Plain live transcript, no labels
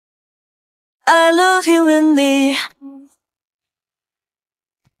I love you and me,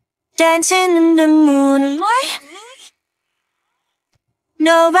 dancing in the moonlight.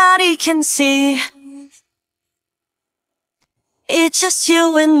 Nobody can see. It's just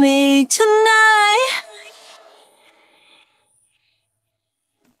you and me tonight.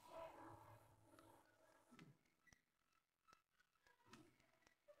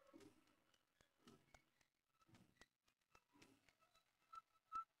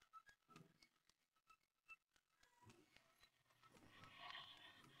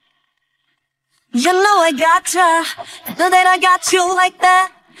 You know I gotcha, know that I got you like that.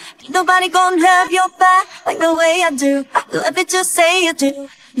 Ain't nobody gonna have your back like the way I do. Love it, just say you do.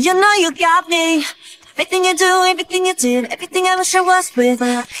 You know you got me. Everything you do, everything you did, everything I wish I was with.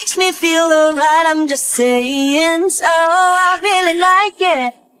 Makes me feel alright, I'm just saying so. I really like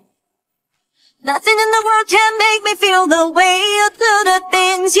it. Nothing in the world can make me feel the way you do the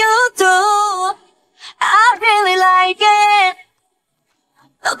things you do. I really like it.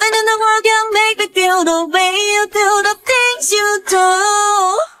 Nothing in the world can make me feel the way you do the things you do.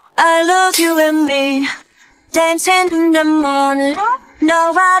 I love you and me, dancing in the morning.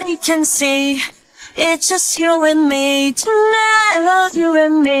 Nobody can see. It's just you and me tonight. I love you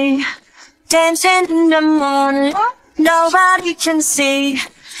and me, dancing in the morning. Nobody can see.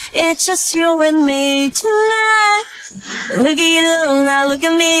 It's just you and me tonight. Look at you now, look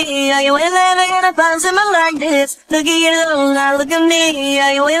at me. Are you ever gonna find someone like this? Look at you now, look at me.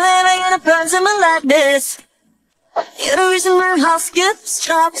 Are you ever gonna find someone like this? You're the reason my house gets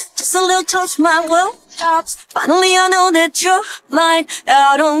dropped. Just a little touch, my world stops. Finally I know that you're mine.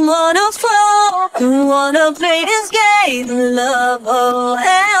 I don't wanna fall, don't wanna play this game of love. Oh,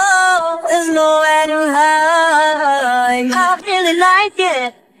 oh, there's nowhere to hide. I really like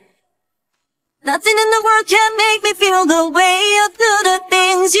it. Nothing in the world can make me feel the way you do the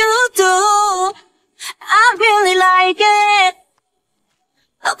things you do. I really like it.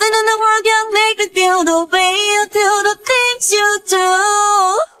 Nothing in the world can make me feel the way you do the things you do.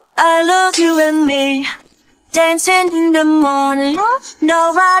 I love you and me, dancing in the morning.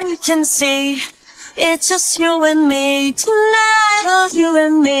 Nobody can see. It's just you and me tonight. Love you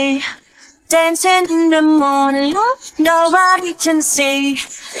and me, dancing in the morning. Nobody can see.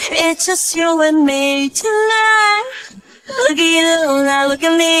 It's just you and me tonight. Look at you now, look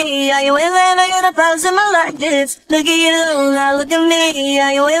at me. Are you ever gonna find someone like this? Look at you now, look at me.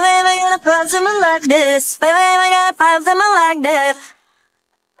 Are you ever gonna find someone like this? Ever gonna find someone like this?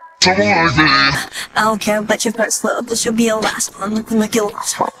 Someone like me. I don't care about your first love, this should be your last one. Looking like your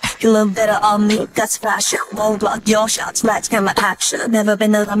last one. You look better on me, that's fashion. Won't block your shots, lights, camera, action. Never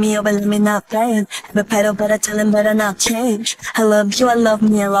been to love me, or let me not playing. Ever pedal, better tell him, better not change. I love you, I love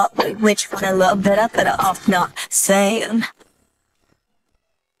me a lot. Wait, which one I love better off not saying.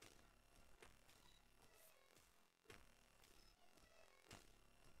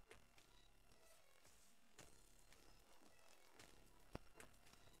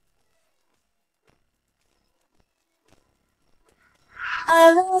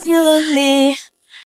 I love you and me.